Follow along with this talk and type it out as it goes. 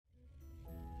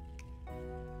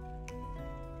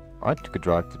I took a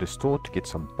drive to the store to get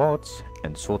some parts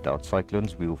and sort out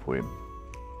Cyclone's wheel for him.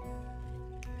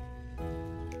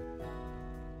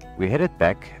 We headed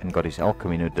back and got his El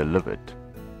Camino delivered.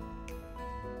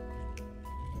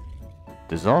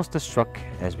 Disaster struck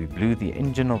as we blew the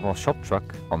engine of our shop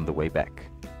truck on the way back.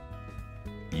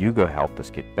 Hugo helped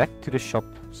us get back to the shop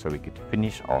so we could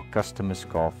finish our customer's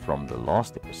car from the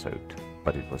last episode,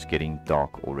 but it was getting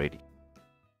dark already.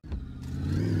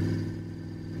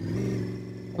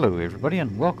 Hello everybody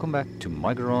and welcome back to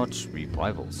My Garage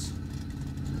Revivals.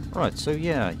 Alright, so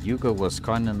yeah, Hugo was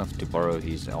kind enough to borrow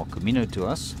his El Camino to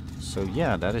us. So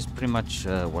yeah, that is pretty much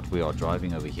what we are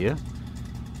driving over here.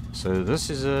 So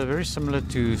this is very similar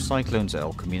to Cyclone's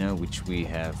El Camino, which we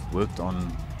have worked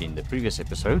on in the previous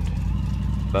episode.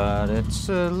 But it's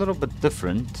a little bit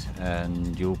different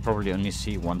and you'll probably only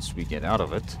see once we get out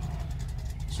of it.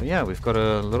 So yeah, we've got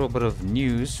a little bit of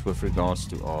news with regards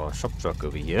to our shop truck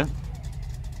over here.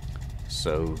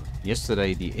 So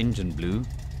yesterday the engine blew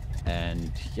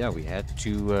and yeah, we had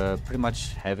to pretty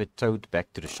much have it towed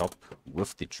back to the shop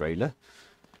with the trailer.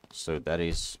 So that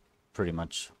is pretty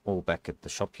much all back at the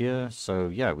shop here. So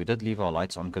yeah, we did leave our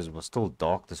lights on because it was still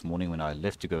dark this morning when I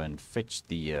left to go and fetch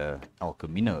the El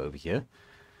Camino over here.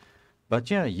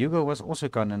 But yeah, Hugo was also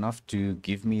kind enough to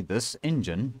give me this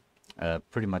engine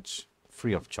pretty much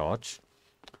free of charge.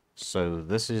 So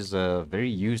this is a very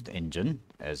used engine,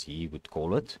 as he would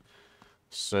call it.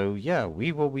 So yeah,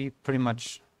 we will be pretty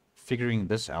much figuring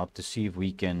this out to see if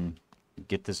we can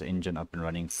get this engine up and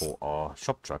running for our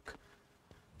shop truck.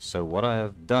 So what I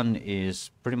have done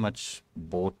is pretty much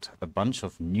bought a bunch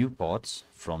of new parts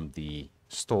from the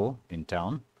store in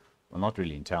town. Well, not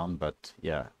really in town, but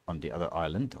yeah, on the other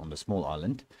island, on the small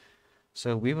island.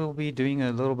 So we will be doing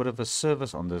a little bit of a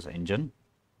service on this engine.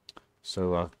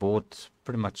 So I've bought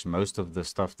pretty much most of the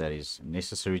stuff that is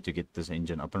necessary to get this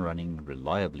engine up and running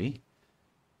reliably.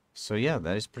 So yeah,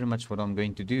 that is pretty much what I'm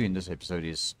going to do in this episode,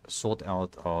 is sort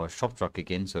out our shop truck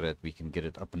again so that we can get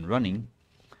it up and running.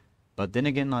 But then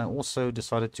again, I also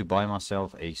decided to buy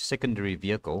myself a secondary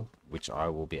vehicle, which I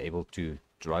will be able to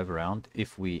drive around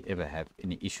if we ever have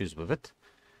any issues with it.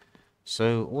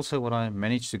 So also what I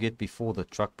managed to get before the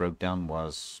truck broke down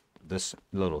was this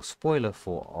little spoiler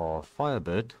for our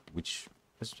Firebird, which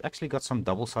has actually got some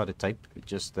double-sided tape. It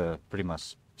just pretty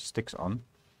much sticks on.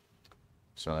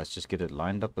 So let's just get it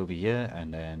lined up over here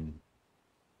and then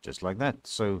just like that.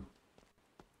 So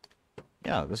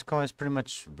yeah, this car is pretty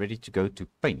much ready to go to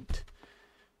paint.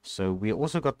 So we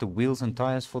also got the wheels and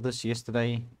tires for this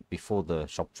yesterday before the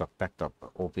shop truck packed up,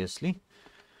 obviously.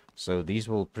 So these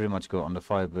will pretty much go on the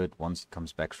Firebird once it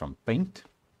comes back from paint.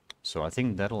 So I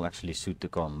think that'll actually suit the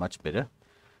car much better.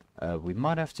 We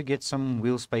might have to get some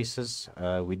wheel spacers.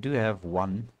 We do have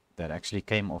one that actually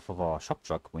came off of our shop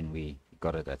truck when we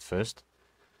got it at first.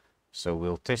 So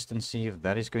we'll test and see if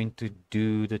that is going to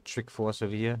do the trick for us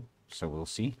over here. So we'll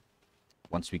see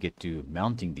once we get to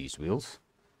mounting these wheels.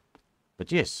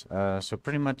 But yes, so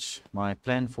pretty much my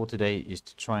plan for today is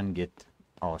to try and get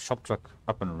our shop truck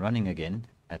up and running again,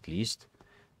 at least.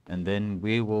 And then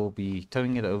we will be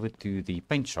towing it over to the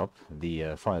paint shop,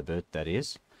 the Firebird that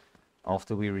is,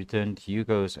 after we returned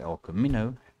Hugo's El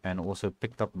Camino and also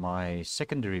picked up my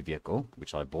secondary vehicle,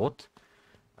 which I bought.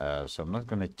 So I'm not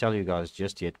going to tell you guys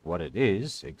just yet what it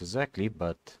is exactly,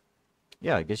 but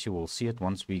yeah, I guess you will see it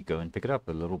once we go and pick it up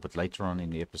a little bit later on in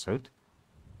the episode.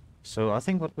 So I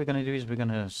think what we're going to do is we're going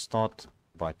to start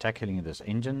by tackling this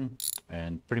engine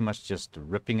and pretty much just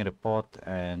ripping it apart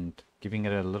and giving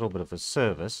it a little bit of a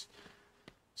service.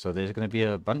 So there's going to be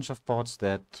a bunch of parts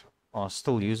that are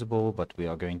still usable, but we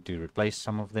are going to replace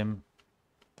some of them.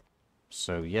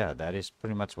 So yeah, that is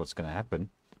pretty much what's going to happen.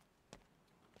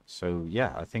 So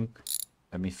yeah, I think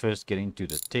let me first get into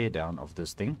the teardown of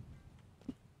this thing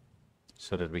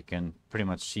so that we can pretty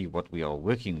much see what we are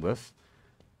working with.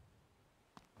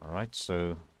 Alright,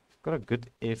 so we've got a good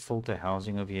air filter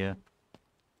housing over here.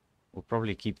 We'll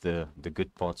probably keep the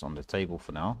good parts on the table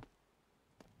for now.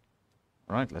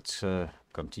 Alright, let's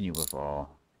continue with our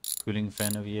cooling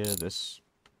fan over here. This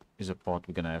is a part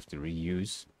we're going to have to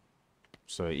reuse.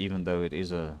 So even though it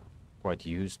is quite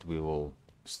used, we will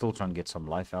still try and get some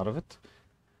life out of it.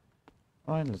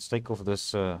 Alright, let's take off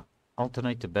this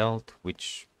alternator belt,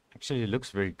 which actually looks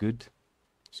very good.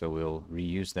 So we'll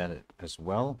reuse that as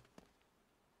well.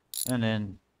 And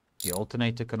then the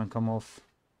alternator gonna come off.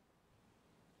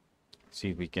 Let's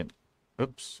see if we can...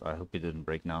 Oops, I hope it didn't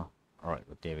break now. Alright,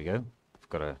 but there we go. We've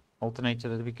got an alternator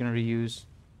that we can reuse.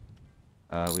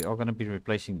 We are going to be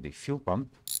replacing the fuel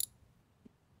pump.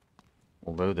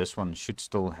 Although this one should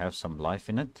still have some life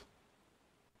in it.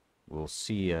 We'll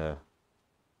see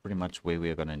pretty much where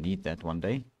we're going to need that one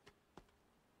day.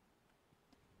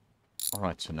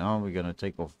 Alright, so now we're going to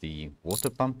take off the water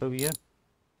pump over here.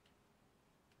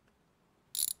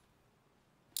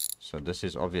 So this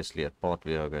is obviously a part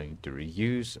we are going to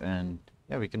reuse, and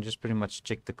yeah, we can just pretty much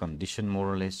check the condition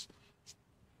more or less.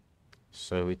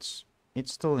 So it's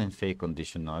still in fair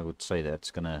condition. I would say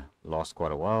that's gonna last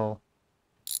quite a while.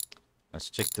 Let's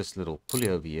check this little pulley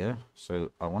over here.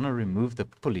 So I want to remove the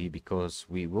pulley because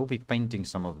we will be painting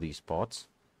some of these parts.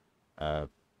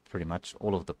 Pretty much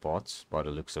all of the parts by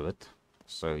the looks of it.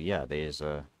 So yeah, there's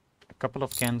a couple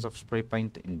of cans of spray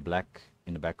paint in black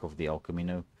in the back of the El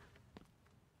Camino.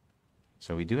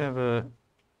 So we do have a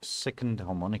second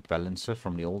harmonic balancer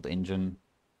from the old engine.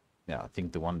 Yeah, I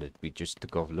think the one that we just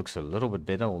took off looks a little bit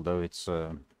better, although it's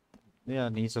yeah,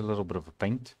 needs a little bit of a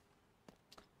paint.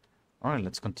 Alright,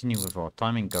 let's continue with our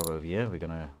timing cover over here. We're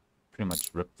gonna pretty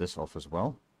much rip this off as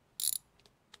well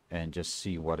and just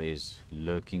see what is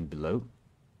lurking below.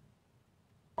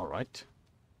 Alright,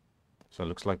 so it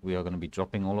looks like we are going to be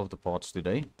dropping all of the parts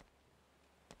today,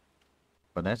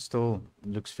 but that still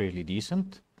looks fairly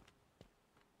decent.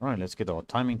 Alright, let's get our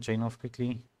timing chain off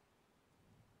quickly.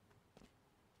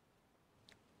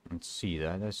 Let's see,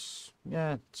 that is,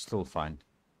 yeah, it's still fine.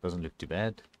 Doesn't look too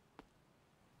bad.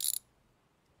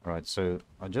 Alright, so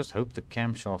I just hope the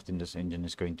camshaft in this engine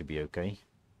is going to be okay.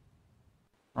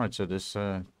 Alright, so this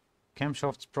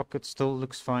camshaft sprocket still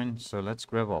looks fine, so let's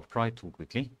grab our pry tool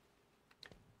quickly.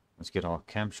 Let's get our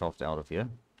camshaft out of here.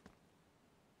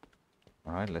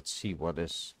 Alright, let's see what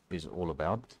this is all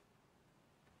about.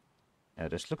 Yeah,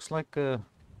 this looks like a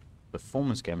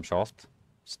performance camshaft.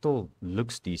 Still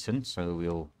looks decent, so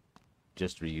we'll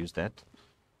just reuse that.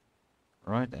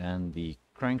 Right, and the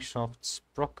crankshaft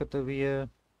sprocket over here.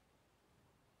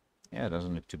 Yeah, it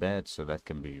doesn't look too bad, so that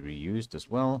can be reused as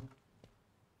well.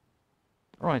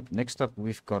 Alright, next up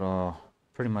we've got our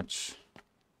pretty much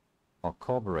our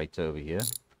carburetor over here,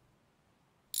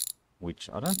 which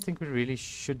I don't think we really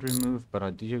should remove, but I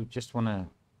do just want to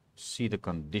see the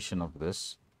condition of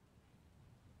this.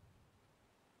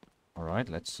 Alright,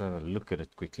 let's look at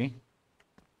it quickly.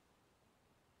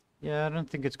 Yeah, I don't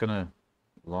think it's gonna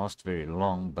last very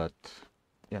long, but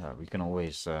yeah, we can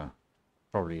always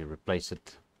probably replace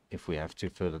it if we have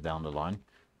to further down the line.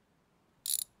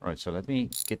 Alright, so let me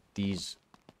get these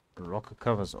rocker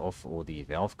covers off, or the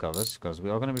valve covers, because we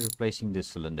are going to be replacing the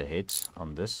cylinder heads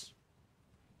on this.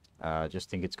 I just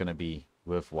think it's going to be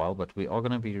worthwhile, but we are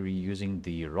going to be reusing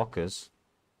the rockers.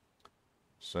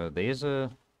 So there's a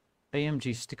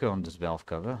AMG sticker on this valve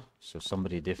cover, so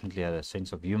somebody definitely had a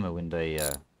sense of humor when they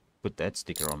put that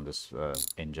sticker on this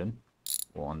engine,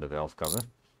 or on the valve cover.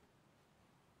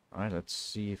 Alright, let's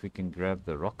see if we can grab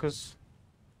the rockers.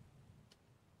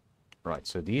 Right,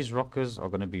 so these rockers are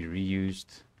going to be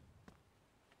reused.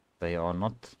 They are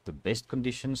not the best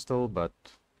condition still, but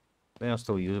they are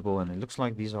still usable, and it looks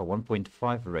like these are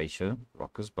 1.5 ratio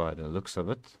rockers by the looks of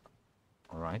it.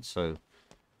 Alright, so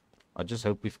I just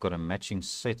hope we've got a matching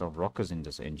set of rockers in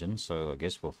this engine, so I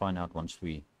guess we'll find out once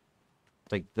we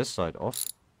take this side off.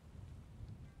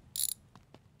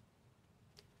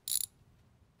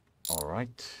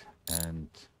 Alright, and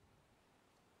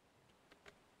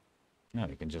now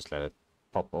we can just let it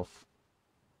pop off.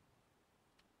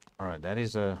 Alright, that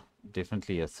is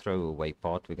definitely a throwaway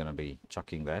part. We're going to be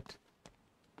chucking that.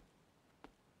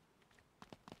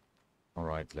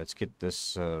 Alright, let's get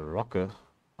this rocker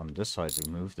on this side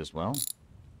removed as well.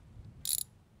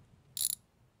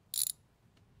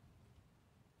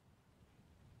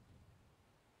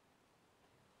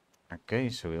 Okay,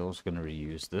 so we're also going to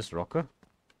reuse this rocker,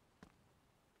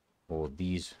 or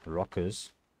these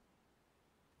rockers.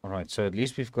 Alright, so at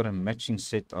least we've got a matching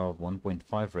set of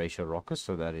 1.5 ratio rockers,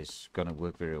 so that is going to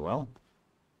work very well.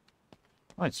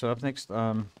 Alright, so up next,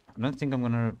 I don't think I'm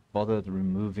going to bother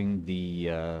removing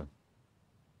the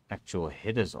actual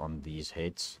headers on these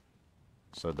heads.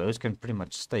 So those can pretty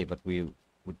much stay, but we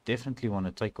would definitely want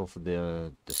to take off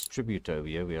the distributor over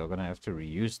here. We are going to have to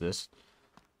reuse this,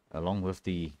 along with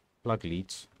the plug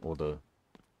leads, or the,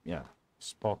 yeah,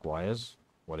 spark wires,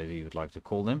 whatever you would like to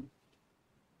call them.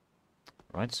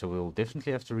 Right, so we'll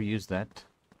definitely have to reuse that.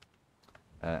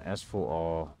 As for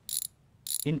our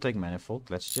intake manifold,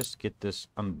 let's just get this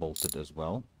unbolted as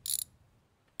well.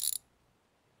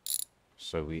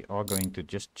 So we are going to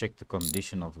just check the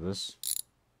condition of this,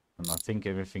 and I think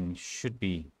everything should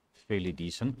be fairly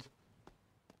decent.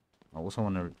 I also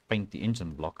want to paint the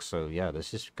engine block, so yeah,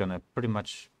 this is gonna pretty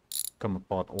much come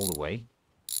apart all the way.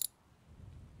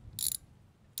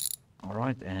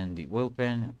 Alright, and the oil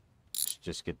pan, let's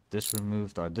just get this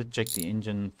removed. I did check the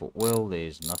engine for oil,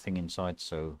 there's nothing inside,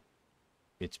 so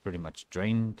it's pretty much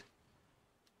drained.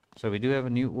 So we do have a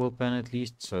new oil pan at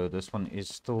least, so this one is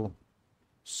still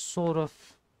sort of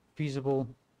feasible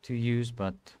to use,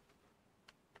 but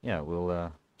yeah,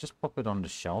 we'll just pop it on the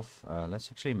shelf. Let's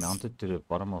actually mount it to the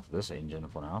bottom of this engine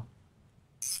for now.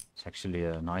 It's actually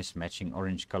a nice matching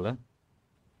orange color.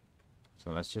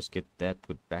 So let's just get that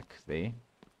put back there.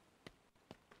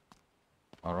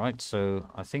 Alright, so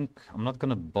I think I'm not going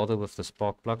to bother with the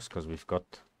spark plugs because we've got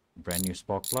brand new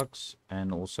spark plugs,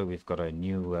 and also we've got a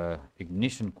new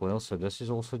ignition coil, so this is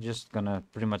also just going to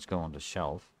pretty much go on the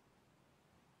shelf.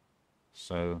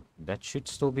 So that should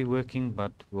still be working,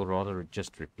 but we'll rather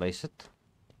just replace it.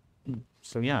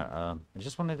 So yeah, I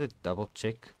just wanted to double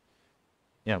check.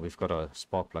 Yeah, we've got our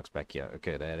spark plugs back here.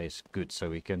 Okay, that is good. So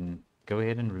we can go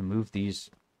ahead and remove these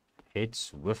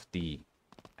heads with the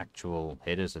actual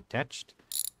headers attached.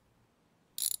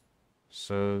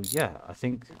 So yeah, I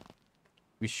think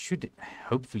we should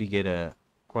hopefully get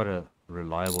quite a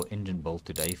reliable engine bolt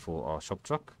today for our shop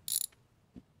truck.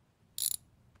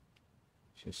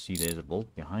 Just see there's a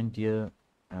bolt behind here,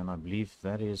 and I believe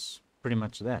that is pretty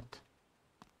much that.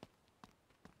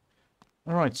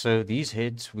 Alright, so these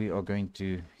heads we are going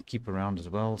to keep around as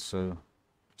well, so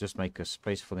just make a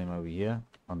space for them over here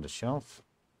on the shelf.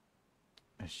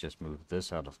 Let's just move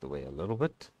this out of the way a little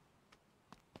bit.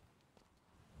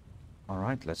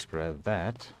 Alright, let's grab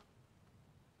that.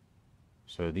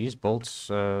 So these bolts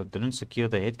didn't secure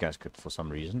the head gasket for some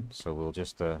reason, so we'll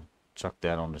just chuck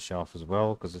that on the shelf as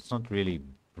well, because it's not really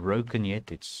broken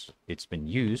yet. It's been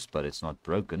used, but it's not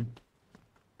broken.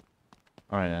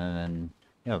 Alright, and then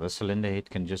yeah, the cylinder head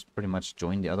can just pretty much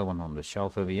join the other one on the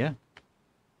shelf over here,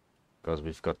 because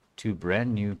we've got two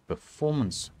brand new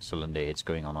performance cylinder heads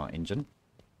going on our engine.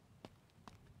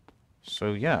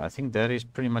 So yeah, I think that is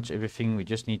pretty much everything. We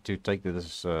just need to take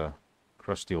this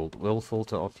crusty old oil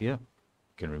filter off here.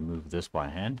 You can remove this by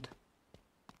hand.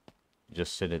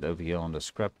 Just set it over here on the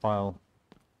scrap pile.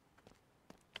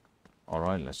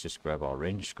 Alright, let's just grab our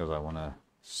wrench, because I want to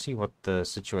see what the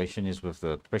situation is with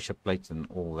the pressure plate and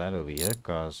all that over here,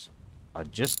 because I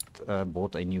just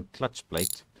bought a new clutch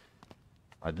plate.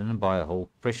 I didn't buy a whole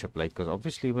pressure plate, because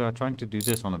obviously we are trying to do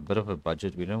this on a bit of a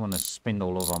budget. We don't want to spend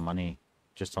all of our money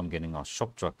just on getting our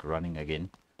shop truck running again.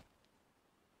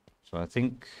 So I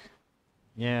think,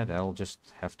 yeah, that'll just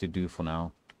have to do for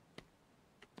now.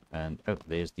 And oh,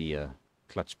 there's the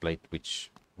clutch plate, which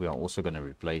we are also going to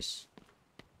replace.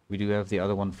 We do have the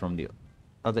other one from the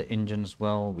other engine as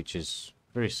well, which is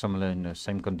very similar in the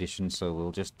same condition, so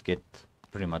we'll just get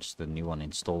pretty much the new one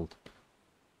installed.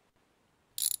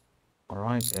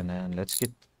 Alright, and then let's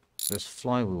get this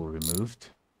flywheel removed.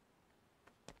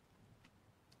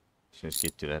 Just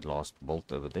get to that last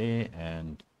bolt over there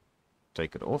and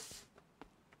take it off.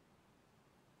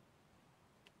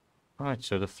 Alright,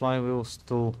 so the flywheel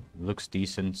still looks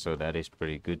decent, so that is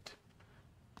pretty good.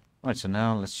 Right, so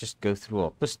now let's just go through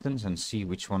our pistons and see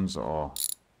which ones are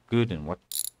good, and what,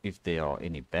 if there are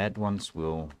any bad ones,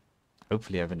 we'll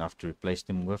hopefully have enough to replace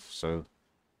them with. So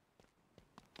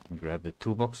grab the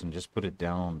toolbox and just put it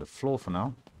down on the floor for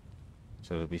now,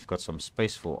 so that we've got some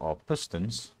space for our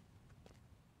pistons.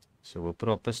 So we'll put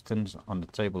our pistons on the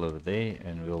table over there,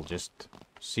 and we'll just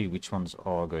see which ones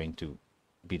are going to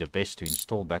be the best to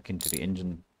install back into the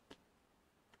engine.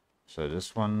 So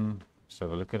this one, let's have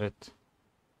a look at it.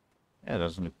 Yeah, it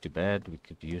doesn't look too bad. We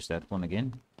could use that one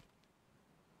again.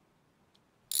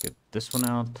 Get this one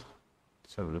out.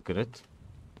 Let's have a look at it.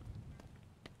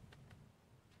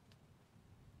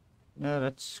 Yeah,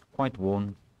 that's quite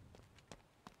worn.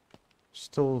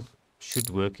 Still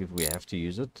should work if we have to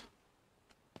use it.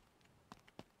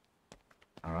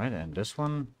 Alright, and this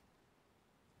one.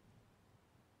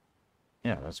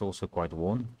 Yeah, that's also quite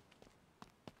worn.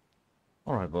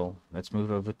 Alright, well, let's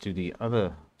move over to the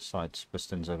other side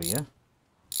pistons over here.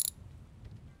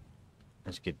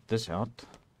 Let's get this out.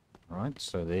 Alright,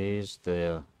 so there's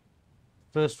the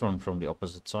first one from the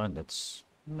opposite side. That's,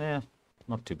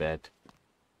 not too bad.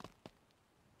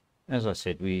 As I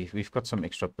said, we've got some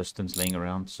extra pistons laying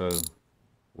around, so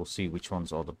we'll see which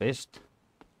ones are the best.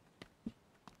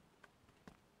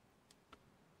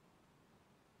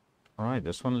 Alright,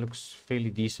 this one looks fairly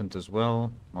decent as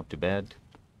well. Not too bad.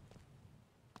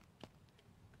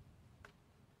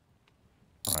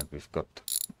 Alright, we've got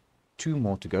two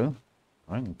more to go.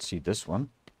 Alright, let's see this one.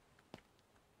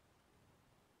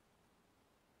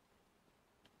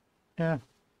 Yeah,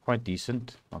 quite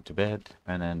decent. Not too bad.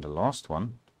 And then the last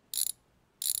one.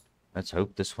 Let's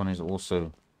hope this one is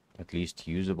also at least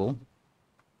usable.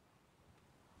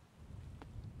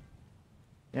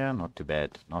 Yeah, not too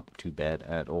bad. Not too bad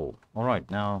at all.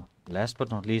 Alright, now, last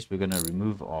but not least, we're going to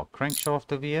remove our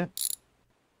crankshaft over here.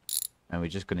 And we're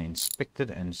just going to inspect it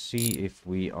and see if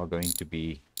we are going to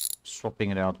be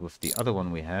swapping it out with the other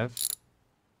one we have.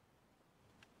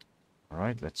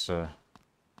 Alright, let's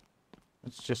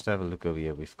just have a look over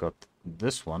here. We've got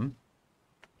this one.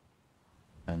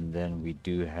 And then we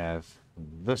do have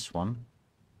this one.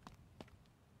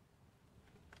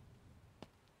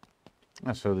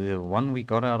 So the one we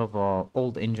got out of our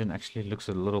old engine actually looks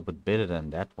a little bit better than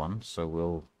that one. So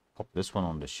we'll pop this one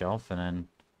on the shelf, and then,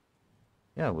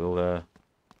 yeah, we'll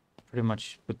pretty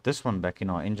much put this one back in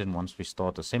our engine once we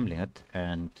start assembling it.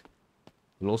 And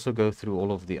we'll also go through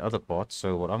all of the other parts.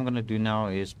 So what I'm going to do now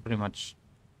is pretty much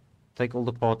take all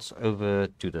the parts over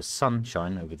to the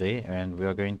sunshine over there, and we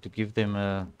are going to give them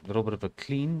a little bit of a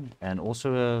clean and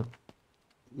also a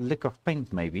lick of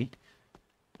paint maybe.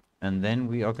 And then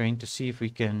we are going to see if we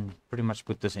can pretty much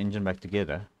put this engine back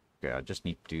together. Okay, I just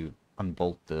need to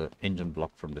unbolt the engine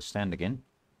block from the stand again.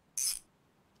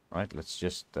 Right, let's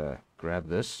just grab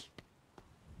this.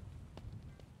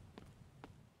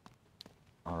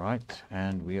 Alright,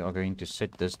 and we are going to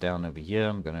set this down over here.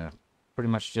 I'm going to pretty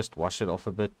much just wash it off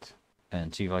a bit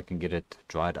and see if I can get it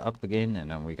dried up again. And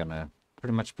then we're going to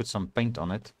pretty much put some paint on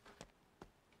it.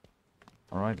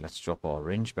 Alright, let's drop our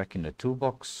wrench back in the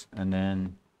toolbox. And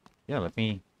then, yeah, let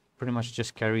me pretty much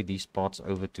just carry these parts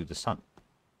over to the sun.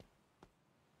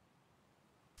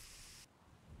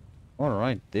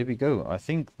 Alright, there we go. I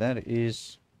think that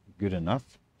is good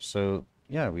enough. So,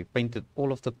 yeah, we painted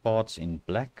all of the parts in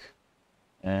black.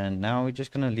 And now we're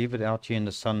just going to leave it out here in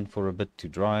the sun for a bit to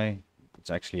dry. It's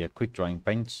actually a quick drying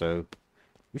paint, so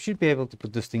we should be able to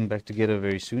put this thing back together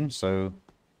very soon. So,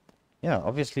 yeah,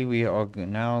 obviously we are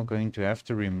now going to have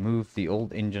to remove the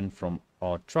old engine from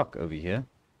our truck over here.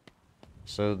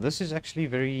 So this is actually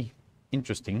very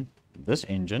interesting. This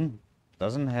engine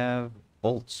doesn't have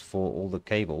bolts for all the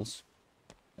cables,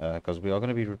 because we are going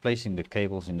to be replacing the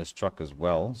cables in this truck as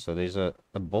well. So there's a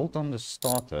bolt on the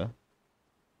starter,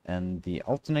 and the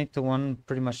alternator one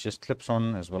pretty much just clips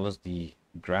on, as well as the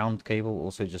ground cable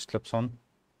also just clips on.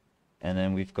 And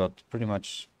then we've got pretty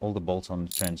much all the bolts on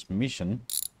the transmission,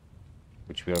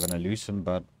 which we are going to loosen.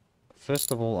 But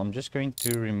first of all, I'm just going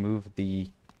to remove the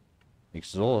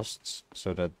exhausts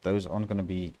so that those aren't going to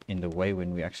be in the way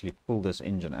when we actually pull this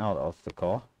engine out of the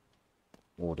car,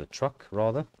 or the truck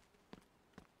rather.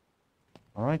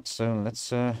 Alright, so let's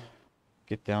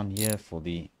get down here for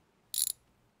the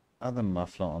other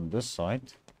muffler on this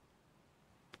side.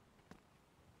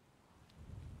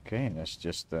 Okay, let's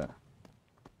just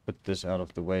put this out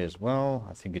of the way as well.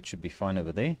 I think it should be fine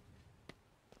over there.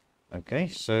 Okay,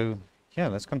 so yeah,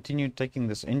 let's continue taking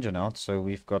this engine out. So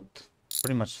we've got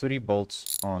pretty much 3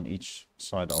 bolts on each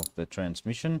side of the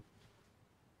transmission,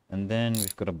 and then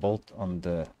we've got a bolt on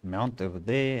the mount over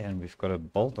there, and we've got a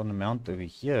bolt on the mount over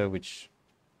here, which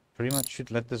pretty much should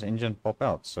let this engine pop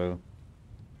out. So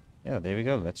yeah, there we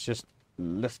go. Let's just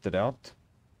lift it out.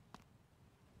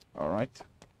 Alright,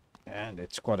 and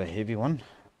it's quite a heavy one.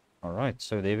 Alright,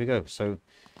 so there we go. So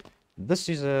this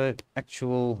is a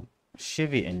actual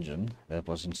Chevy engine that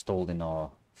was installed in our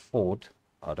Ford.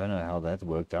 I don't know how that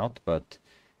worked out, but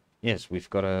yes, we've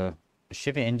got a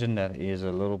Chevy engine that is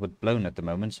a little bit blown at the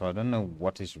moment, so I don't know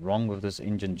what is wrong with this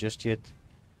engine just yet.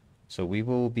 So we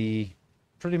will be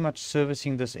pretty much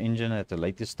servicing this engine at a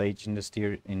later stage in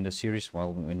the series,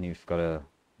 well, when you've got a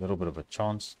little bit of a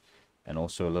chance and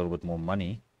also a little bit more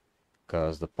money,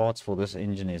 because the parts for this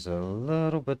engine is a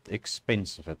little bit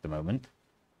expensive at the moment.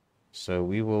 So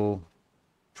we will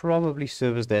probably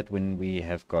service that when we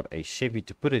have got a Chevy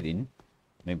to put it in.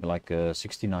 Maybe like a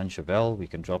 69 Chevelle, we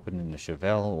can drop it in a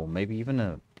Chevelle, or maybe even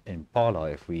an Impala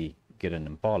if we get an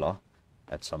Impala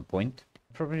at some point.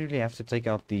 Probably have to take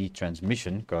out the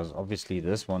transmission, because obviously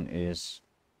this one is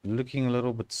looking a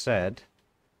little bit sad.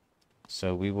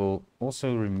 So we will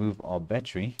also remove our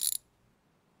battery,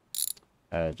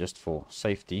 just for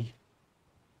safety.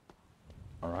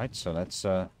 Alright, so let's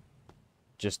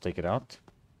just take it out.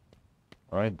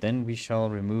 Alright, then we shall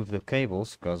remove the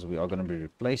cables, because we are going to be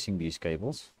replacing these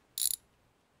cables.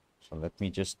 So let me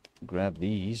just grab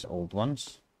these old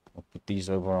ones. I'll put these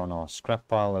over on our scrap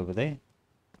pile over there.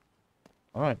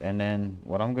 Alright, and then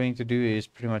what I'm going to do is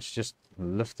pretty much just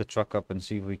lift the truck up and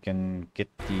see if we can get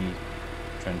the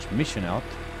transmission out.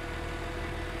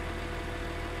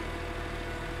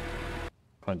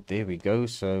 Right, there we go.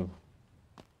 So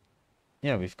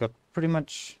yeah, we've got pretty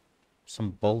much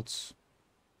some bolts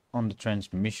on the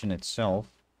transmission itself,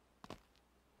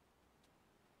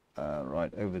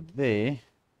 right over there.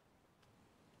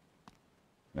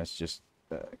 Let's just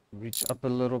reach up a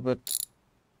little bit.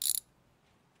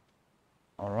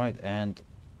 Alright, and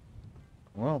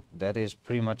well, that is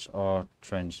pretty much our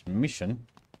transmission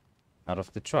out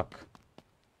of the truck.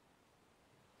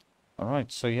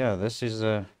 Alright, so yeah, this is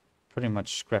pretty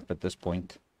much scrap at this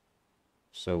point.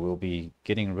 So we'll be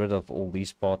getting rid of all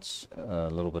these parts a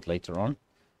little bit later on.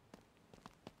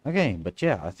 Okay, but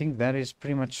yeah, I think that is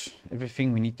pretty much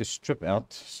everything we need to strip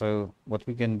out. So what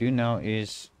we can do now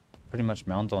is pretty much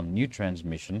mount on new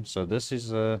transmission. So this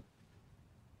is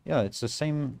yeah, it's the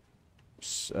same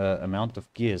amount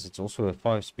of gears. It's also a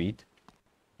 5-speed,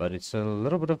 but it's a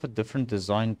little bit of a different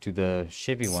design to the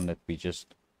Chevy one that we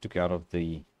just took out of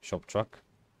the shop truck.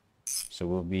 So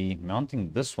we'll be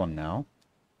mounting this one now,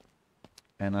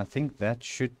 and I think that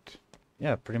should,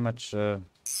 yeah, pretty much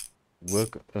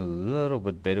work a little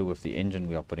bit better with the engine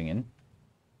we are putting in.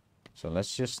 So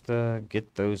let's just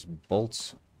get those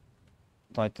bolts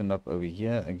tightened up over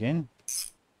here again,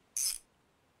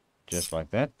 just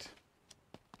like that.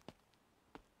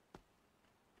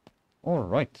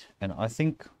 Alright, and I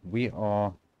think we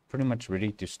are pretty much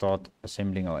ready to start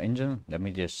assembling our engine. Let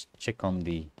me just check on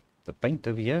the paint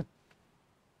over here.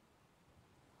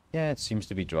 Yeah, it seems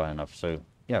to be dry enough, so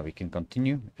yeah, we can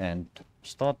continue and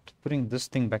start putting this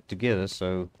thing back together.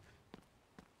 So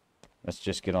let's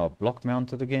just get our block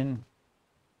mounted again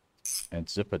and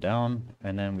zip it down,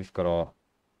 and then we've got our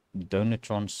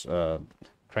Donatron's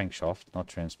crankshaft, not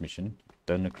transmission,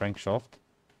 donor crankshaft,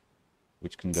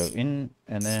 which can go in,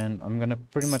 and then I'm gonna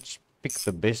pretty much pick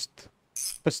the best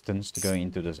pistons to go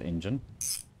into this engine.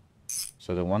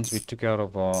 So the ones we took out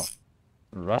of our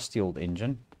rusty old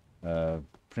engine,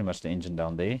 pretty much the engine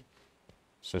down there.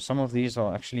 So some of these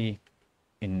are actually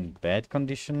in bad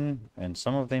condition, and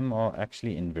some of them are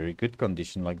actually in very good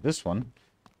condition, like this one.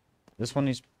 This one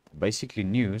is basically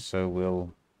new, so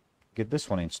we'll get this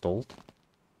one installed.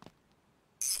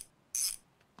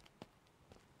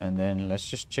 And then let's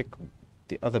just check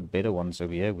the other better ones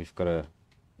over here. We've got a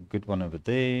good one over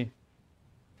there.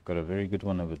 We've got a very good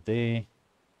one over there.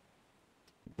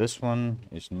 This one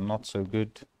is not so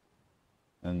good.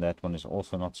 And that one is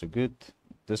also not so good.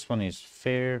 This one is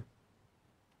fair.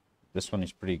 This one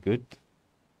is pretty good.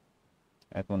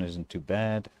 That one isn't too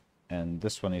bad. And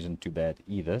this one isn't too bad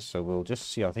either. So we'll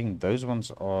just see. I think those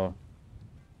ones are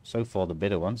so far the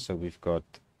better ones. So we've got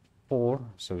 4.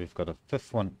 So we've got a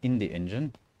 5th one in the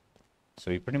engine. So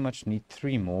we pretty much need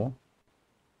 3 more.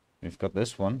 We've got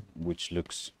this one, which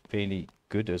looks fairly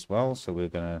good as well. So we're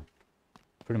going to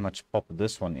pretty much pop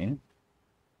this one in.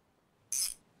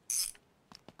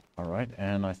 Alright,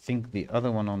 and I think the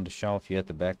other one on the shelf here at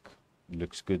the back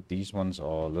looks good. These ones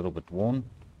are a little bit worn.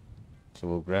 So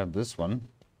we'll grab this one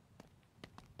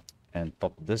and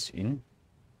pop this in.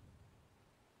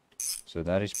 So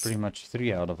that is pretty much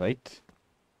 3 out of 8.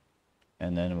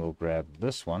 And then we'll grab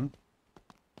this one.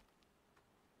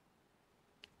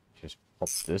 Just pop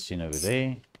this in over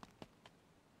there.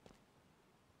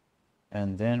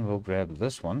 And then we'll grab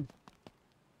this one.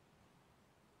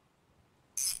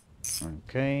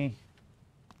 Okay.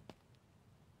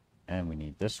 And we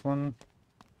need this one.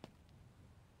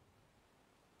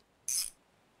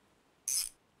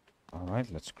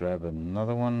 Alright, let's grab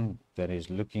another one that is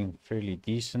looking fairly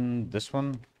decent. This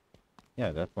one.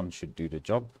 Yeah, that one should do the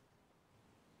job.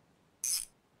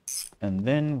 And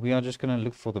then we are just going to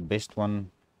look for the best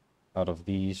one out of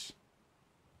these,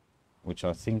 which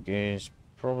I think is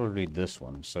probably this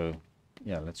one. So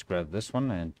yeah, let's grab this one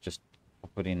and just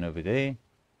pop it in over there.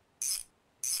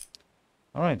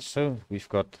 Alright, so we've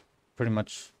got pretty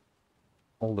much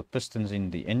all the pistons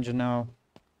in the engine now.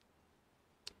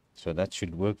 So that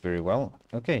should work very well.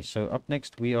 Okay, so up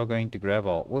next we are going to grab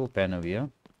our oil pan over here.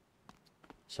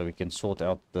 So we can sort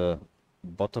out the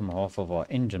bottom half of our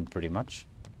engine pretty much.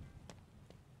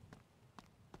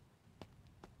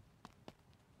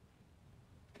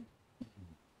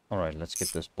 Alright, let's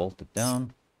get this bolted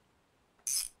down.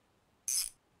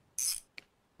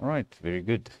 Alright, very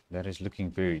good. That is looking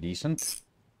very decent.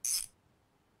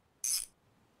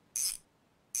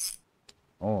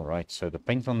 Alright, so the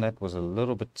paint on that was a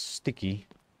little bit sticky.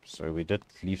 So we did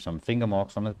leave some finger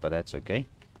marks on it, but that's okay.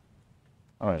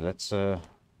 Alright, let's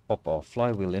pop our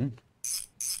flywheel in.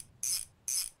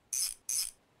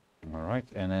 Alright,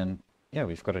 and then, yeah,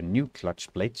 we've got a new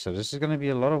clutch plate. So this is going to be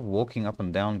a lot of walking up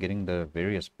and down, getting the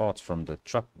various parts from the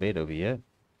truck bed over here.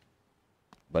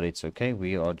 But it's okay,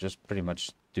 we are just pretty much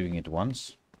doing it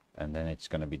once. And then it's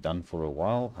going to be done for a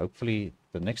while. Hopefully,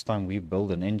 the next time we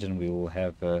build an engine, we will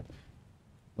have a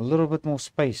little bit more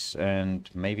space. And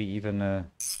maybe even a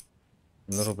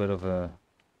little bit of a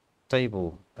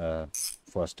table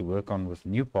for us to work on with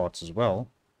new parts as well.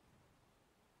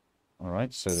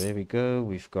 Alright, so there we go.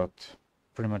 We've got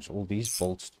pretty much all these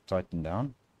bolts to tighten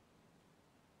down.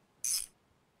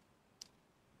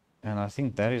 And I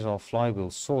think that is our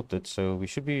flywheel sorted, so we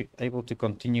should be able to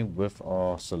continue with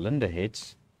our cylinder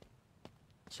heads.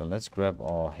 So let's grab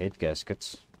our head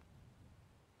gaskets.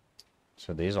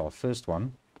 So there's our first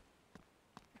one.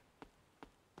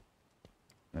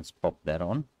 Let's pop that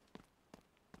on.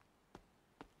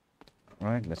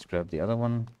 Alright, let's grab the other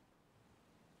one.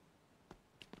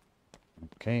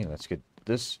 Okay, let's get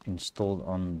this installed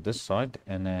on this side,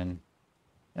 and then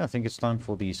yeah, I think it's time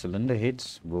for the cylinder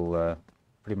heads. We'll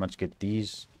pretty much get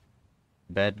these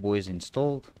bad boys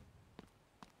installed.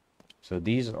 So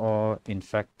these are in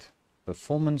fact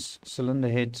performance cylinder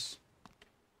heads.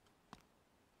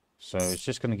 So it's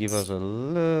just going to give us a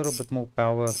little bit more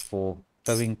power for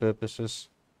towing purposes.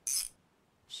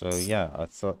 So yeah, I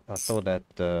thought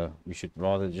that we should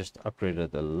rather just upgrade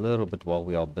it a little bit while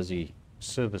we are busy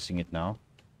servicing it now.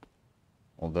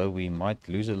 Although we might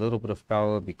lose a little bit of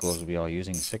power because we are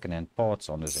using second-hand parts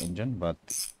on this engine, but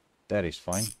that is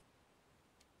fine.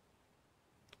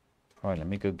 Alright, let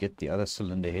me go get the other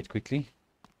cylinder head quickly.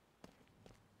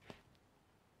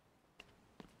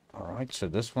 Alright, so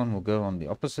this one will go on the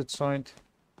opposite side.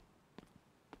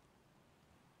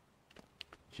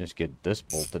 Just get this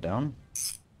bolted down.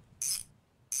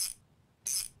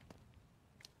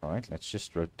 Alright, let's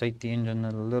just rotate the engine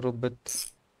a little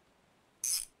bit.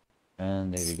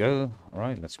 And there we go.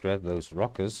 Alright, let's grab those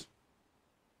rockers.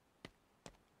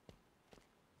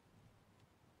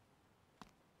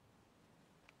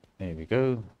 There we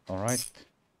go. Alright.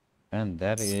 And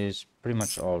that is pretty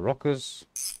much our rockers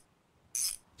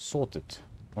sorted.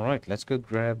 Alright, let's go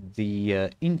grab the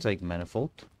intake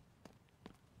manifold.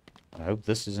 I hope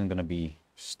this isn't going to be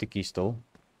sticky still.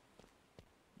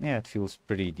 Yeah, it feels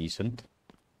pretty decent.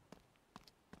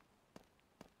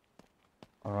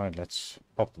 Alright, let's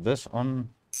pop this on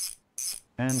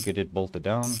and get it bolted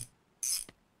down.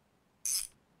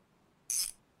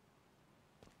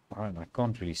 Alright, I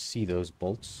can't really see those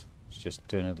bolts. Let's just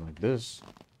turn it like this.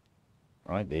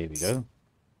 Alright, there we go.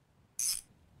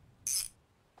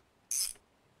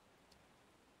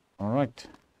 Alright,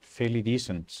 fairly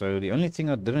decent. So the only thing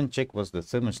I didn't check was the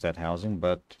thermostat housing,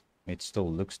 but it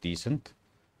still looks decent.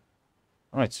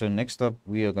 Alright, so next up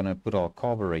we are going to put our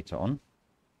carburetor on.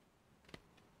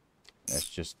 Let's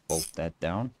just bolt that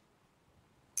down.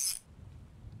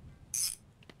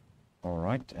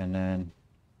 Alright, and then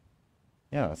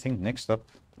yeah, I think next up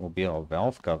will be our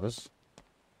valve covers.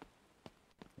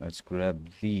 Let's grab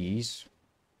these.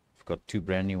 We've got two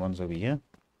brand new ones over here.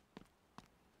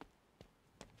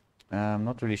 I'm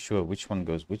not really sure which one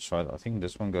goes which side. I think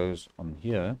this one goes on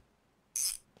here.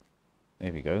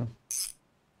 There we go.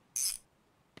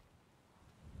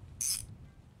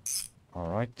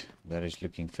 Alright, that is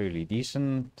looking fairly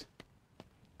decent.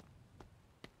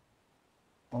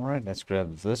 Alright, let's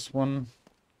grab this one.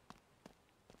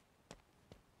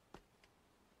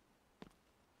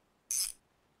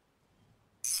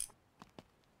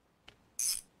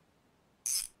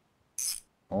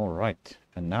 Alright,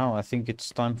 and now I think it's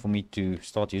time for me to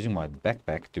start using my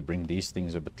backpack to bring these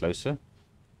things a bit closer.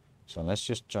 So let's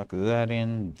just chuck that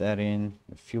in,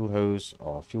 the fuel hose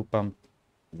or fuel pump,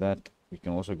 that. We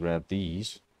can also grab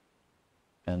these,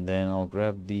 and then I'll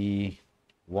grab the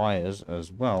wires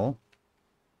as well.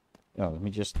 Yeah, let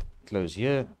me just close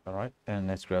here. Alright, and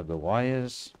let's grab the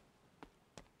wires.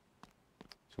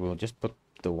 So we'll just put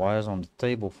the wires on the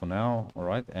table for now.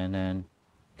 Alright, and then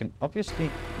you can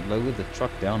obviously lower the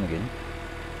truck down again.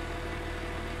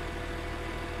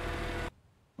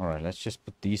 Alright, let's just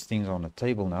put these things on the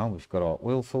table now. We've got our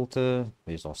oil filter,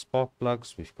 there's our spark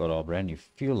plugs, we've got our brand new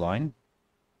fuel line.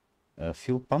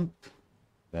 Fuel pump,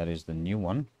 that is the new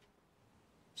one.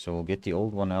 So we'll get the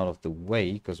old one out of the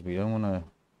way because we don't want to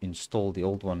install the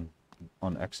old one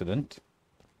on accident.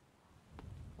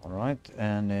 Alright,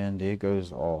 and then there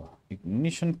goes our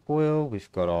ignition coil.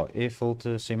 We've got our air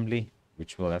filter assembly,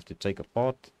 which we'll have to take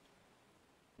apart.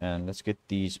 And let's get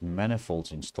these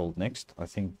manifolds installed next. I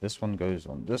think this one goes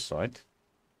on this side.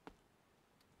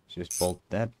 Just bolt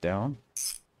that down.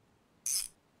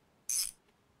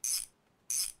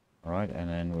 Alright, and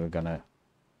then we're gonna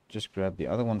just grab the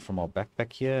other one from our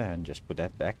backpack here and just put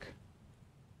that back.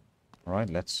 Alright,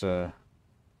 let's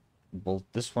bolt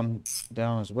this one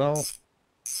down as well.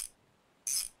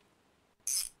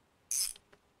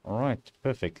 Alright,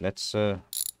 perfect. Let's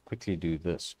quickly do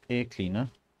this air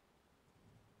cleaner.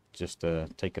 Just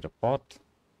take it apart.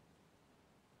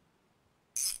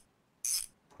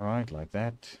 Alright, like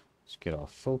that. Let's get our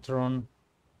filter on.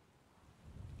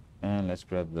 And let's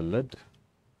grab the lid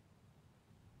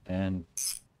and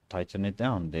tighten it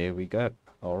down. There we go.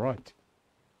 Alright,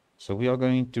 so we are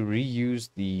going to reuse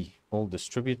the old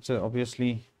distributor.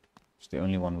 Obviously it's the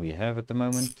only one we have at the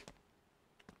moment.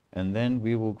 And then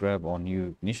we will grab our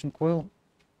new ignition coil.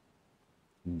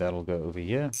 That'll go over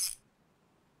here.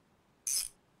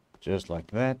 Just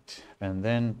like that. And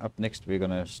then up next we're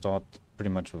going to start pretty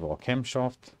much with our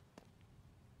camshaft.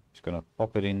 Just going to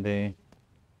pop it in there.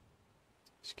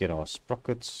 Let's get our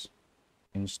sprockets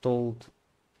installed.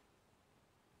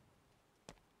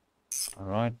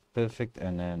 Alright, perfect.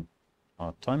 And then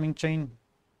our timing chain.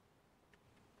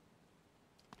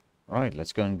 Alright,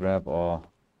 let's go and grab our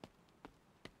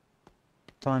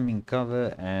timing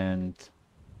cover and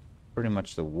pretty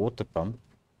much the water pump.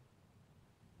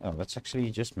 Oh, let's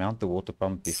actually just mount the water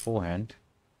pump beforehand.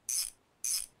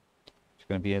 It's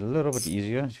going to be a little bit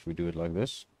easier if we do it like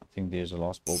this. I think there's a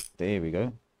last bolt. There we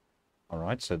go.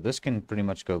 Alright, so this can pretty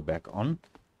much go back on.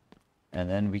 And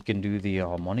then we can do the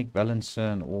harmonic balancer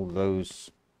and all those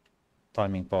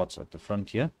timing parts at the front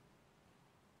here.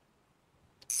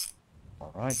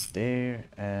 Alright, there.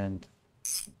 And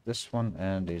this one.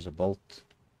 And there's a bolt.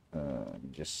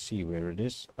 Just see where it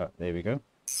is. There we go.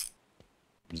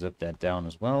 Zip that down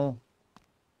as well.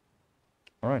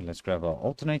 Alright, let's grab our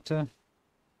alternator.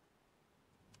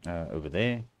 Over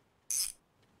there.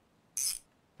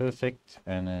 Perfect.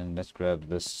 And then let's grab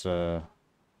this.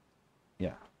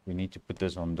 Yeah, we need to put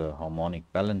this on the harmonic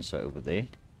balancer over there.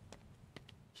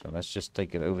 So let's just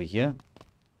take it over here.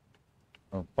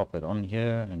 I'll pop it on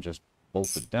here and just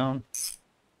bolt it down.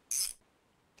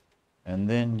 And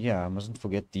then, yeah, I mustn't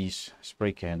forget these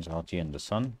spray cans out here in the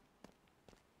sun.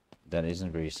 That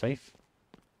isn't very safe.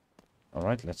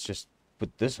 Alright, let's just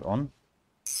put this on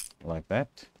like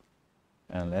that.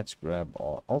 And let's grab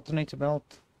our alternator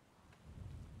belt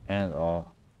and our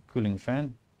cooling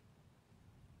fan.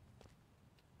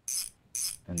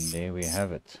 And there we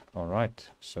have it. Alright,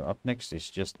 so up next is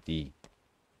just the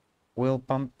oil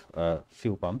pump,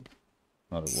 fuel pump.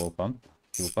 Not a oil pump,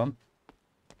 fuel pump.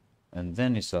 And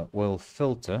then it's an oil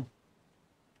filter,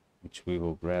 which we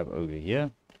will grab over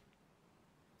here.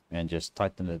 And just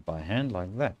tighten it by hand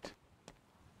like that.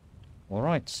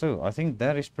 Alright, so I think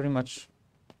that is pretty much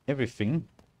everything.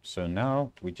 So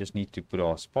now we just need to put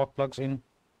our spark plugs in.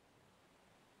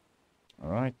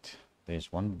 Alright,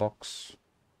 there's one box.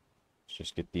 Let's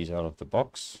just get these out of the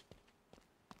box.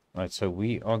 Alright, so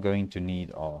we are going to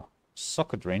need our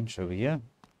socket wrench over here.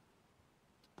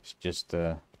 Let's just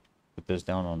put this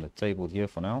down on the table here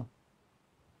for now.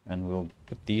 And we'll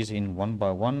put these in one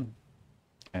by one.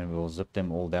 And we'll zip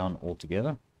them all down all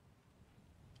together.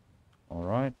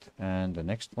 Alright, and the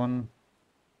next one.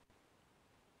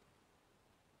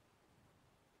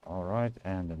 Alright,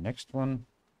 and the next one.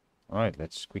 Alright,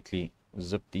 let's quickly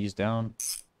zip these down.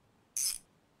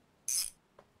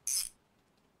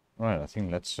 Alright, I think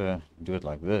let's do it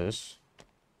like this.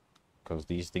 Because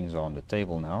these things are on the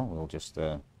table now. We'll just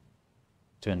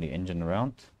turn the engine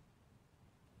around.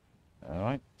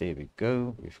 Alright, there we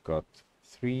go. We've got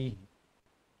 3.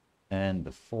 And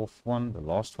the fourth one, the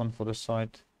last one for the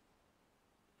side.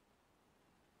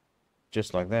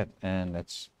 Just like that. And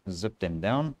let's zip them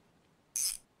down.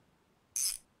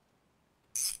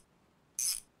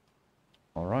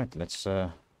 Alright, let's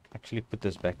actually put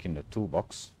this back in the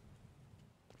toolbox.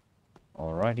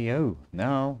 Alrighty-o.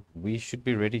 Now we should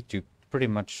be ready to pretty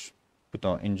much put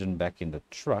our engine back in the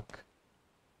truck.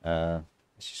 Let's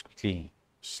just quickly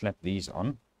slap these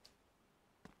on.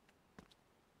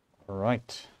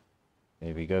 Alright.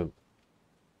 There we go.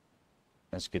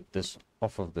 Let's get this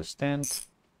off of the stand.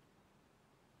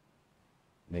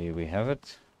 There we have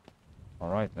it.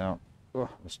 Alright, now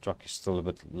this truck is still a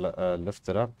bit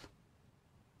lifted up.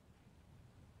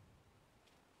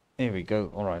 There we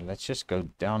go. Alright, let's just go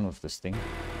down with this thing.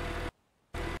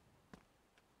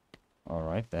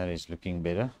 Alright, that is looking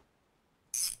better.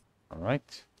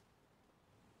 Alright.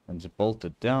 And bolt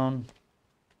it down.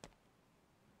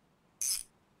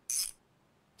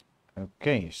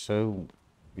 Okay, so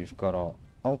we've got our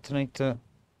alternator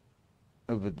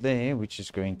over there, which is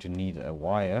going to need a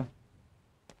wire.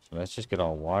 So let's just get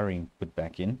our wiring put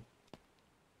back in.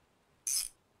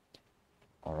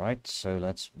 Alright, so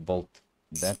let's bolt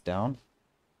that down.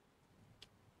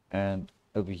 And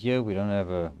over here we don't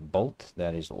have a bolt.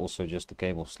 That is also just the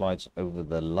cable slides over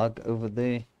the lug over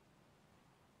there.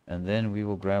 And then we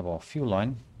will grab our fuel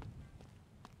line.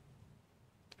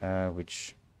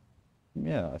 Which...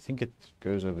 yeah, I think it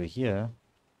goes over here.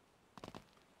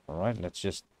 Alright, let's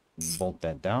just bolt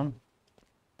that down.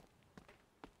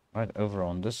 Right, over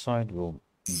on this side, we'll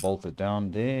bolt it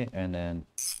down there and then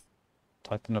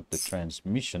tighten up the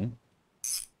transmission.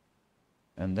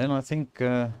 And then I think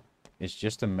it's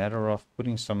just a matter of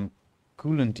putting some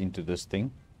coolant into this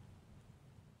thing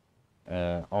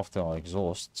after our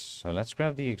exhausts. So let's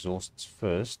grab the exhausts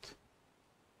first.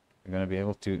 we're going to be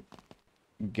able to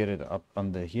get it up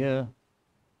under here.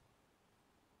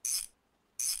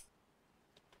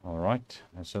 Alright,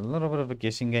 it's a little bit of a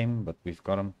guessing game, but we've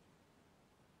got them.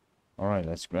 Alright,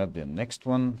 let's grab the next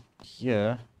one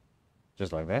here,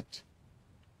 just like that.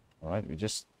 Alright, we're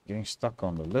just getting stuck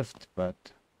on the lift, but...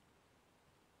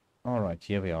 Alright,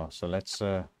 here we are. So let's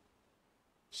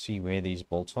see where these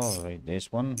bolts are. Right,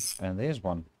 there's one, and there's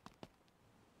one.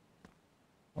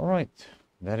 Alright,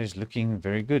 that is looking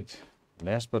very good.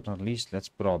 Last but not least, let's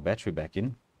put our battery back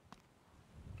in.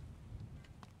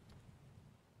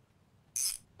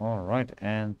 Alright,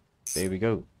 and there we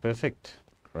go. Perfect.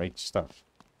 Great stuff.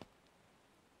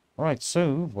 Alright,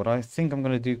 so what I think I'm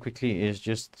going to do quickly is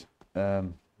just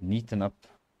neaten up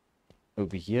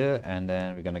over here, and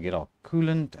then we're going to get our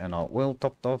coolant and our oil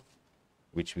topped off,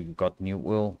 which we've got new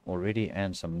oil already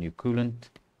and some new coolant.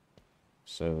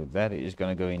 So that is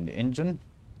going to go in the engine.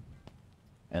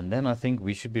 And then I think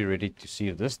we should be ready to see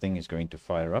if this thing is going to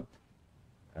fire up.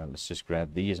 Let's just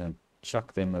grab these and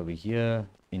chuck them over here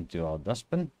into our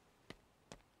dustbin.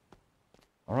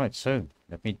 Alright, so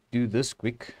let me do this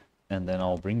quick, and then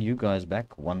I'll bring you guys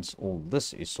back once all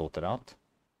this is sorted out.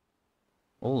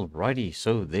 Alrighty,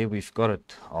 so there we've got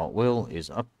it. Our oil is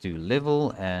up to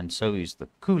level, and so is the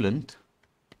coolant.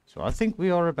 So I think we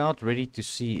are about ready to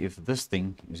see if this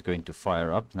thing is going to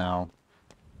fire up. Now,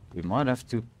 we might have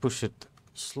to push it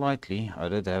slightly. I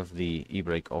did have the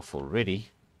e-brake off already,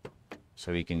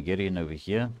 so we can get in over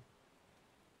here.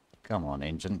 Come on,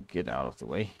 engine, get out of the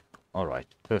way. Alright,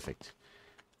 perfect.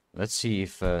 Let's see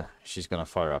if she's gonna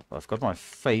fire up. I've got my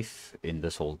faith in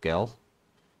this whole gal.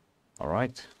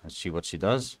 Alright, let's see what she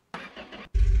does.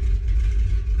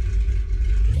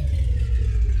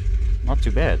 Not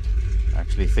too bad. I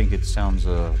actually think it sounds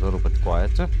a little bit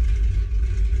quieter.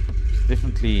 It's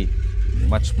definitely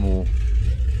much more,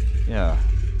 yeah,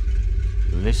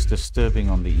 less disturbing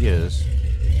on the ears.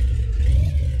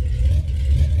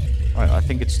 Alright, I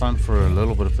think it's time for a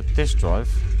little bit of a test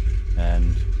drive,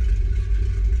 and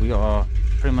we are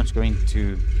pretty much going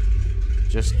to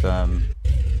just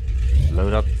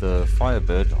load up the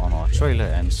Firebird on our trailer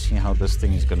and see how this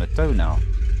thing is going to tow now.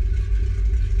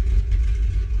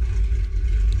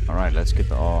 Alright, let's get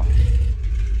our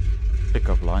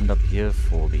pickup lined up here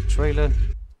for the trailer.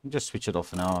 Just switch it off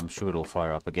for now, I'm sure it'll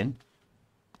fire up again.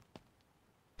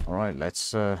 Alright,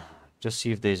 let's just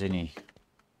see if there's any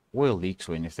oil leaks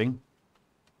or anything.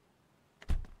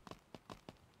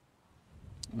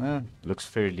 Looks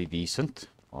fairly decent.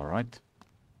 Alright.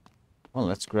 Well,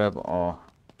 let's grab our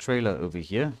trailer over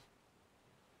here,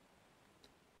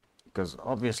 because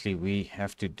obviously we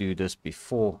have to do this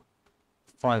before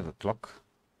 5 o'clock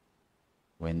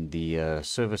when the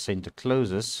service center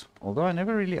closes. Although I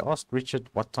never really asked Richard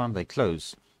what time they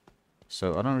close,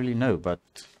 so I don't really know, but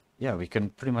yeah, we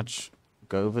can pretty much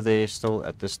go over there still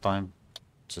at this time.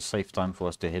 It's a safe time for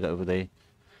us to head over there.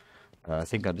 I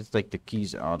think I did take the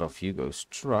keys out of Hugo's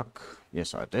truck.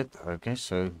 Yes, I did. Okay,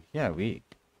 so yeah, we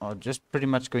are just pretty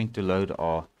much going to load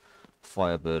our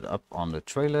Firebird up on the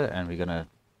trailer, and we're gonna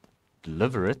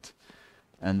deliver it.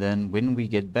 And then when we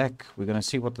get back, we're gonna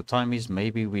see what the time is.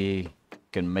 Maybe we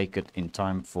can make it in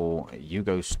time for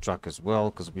Hugo's truck as well,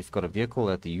 because we've got a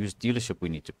vehicle at the used dealership we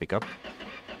need to pick up.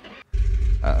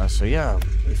 So yeah,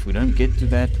 if we don't get to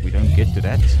that, we don't get to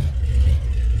that.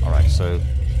 Alright, so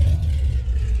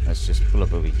let's just pull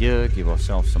up over here, give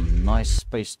ourselves some nice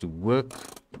space to work,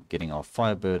 getting our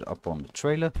Firebird up on the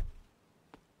trailer.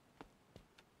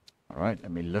 Alright,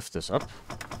 let me lift this up.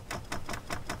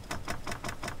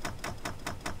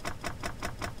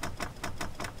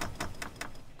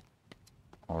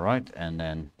 Alright, and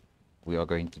then we are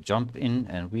going to jump in,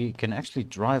 and we can actually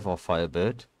drive our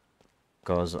Firebird,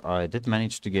 because I did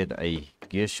manage to get a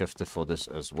gear shifter for this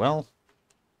as well.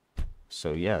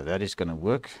 So yeah, that is going to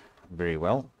work very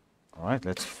well. Alright,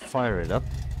 let's fire it up.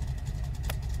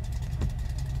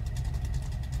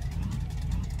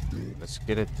 Let's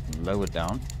get it lowered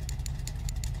down.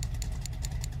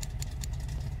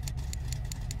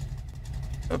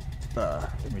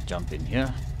 Let me jump in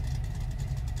here.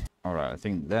 Alright, I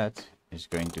think that is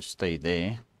going to stay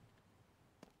there.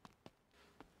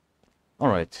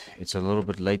 Alright, it's a little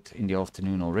bit late in the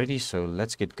afternoon already, so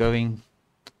let's get going.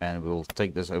 And we'll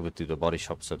take this over to the body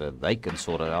shop so that they can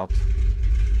sort it out.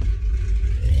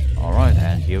 Alright,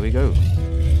 and here we go.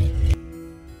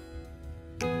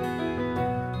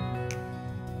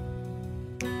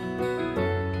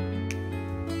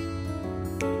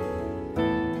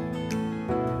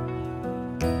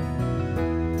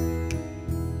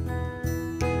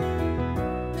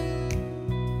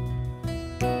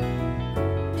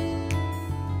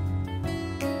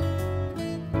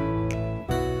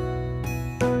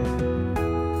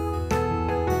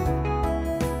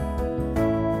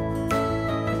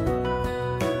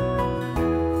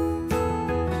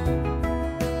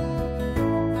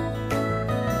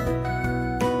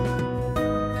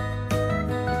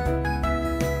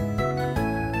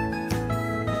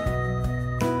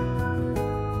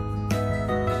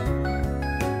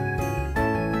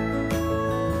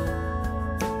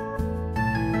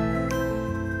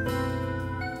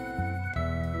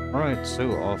 Alright,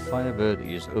 so our Firebird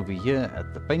is over here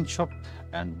at the paint shop,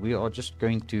 and we are just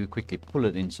going to quickly pull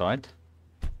it inside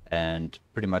and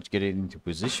pretty much get it into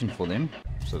position for them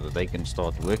so that they can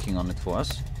start working on it for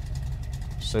us.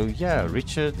 So yeah,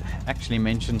 Richard actually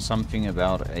mentioned something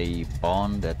about a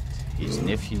barn that his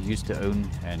nephew used to own,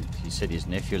 and he said his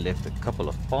nephew left a couple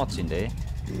of parts in there.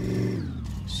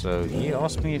 So he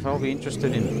asked me if I'll be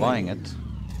interested in buying it.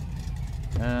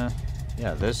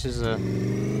 Yeah, this is a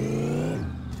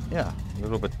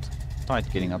little bit tight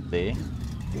getting up there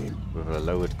with a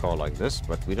lowered car like this,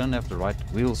 but we don't have the right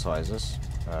wheel sizes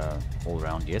all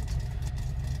around yet.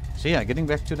 So yeah, getting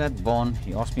back to that barn,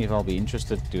 he asked me if I'll be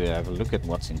interested to have a look at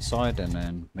what's inside and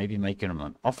then maybe make him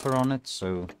an offer on it.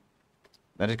 So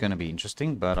that is going to be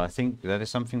interesting, but I think that is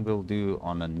something we'll do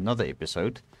on another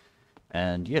episode.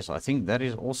 And yes, I think that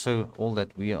is also all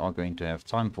that we are going to have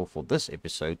time for this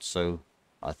episode. So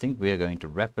I think we are going to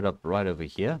wrap it up right over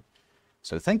here.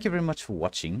 So thank you very much for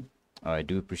watching. I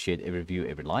do appreciate every view,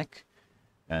 every like.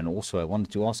 And also I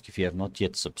wanted to ask, if you have not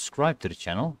yet subscribed to the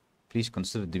channel, please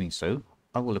consider doing so.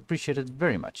 I will appreciate it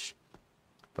very much.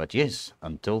 But yes,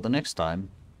 until the next time,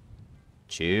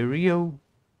 cheerio.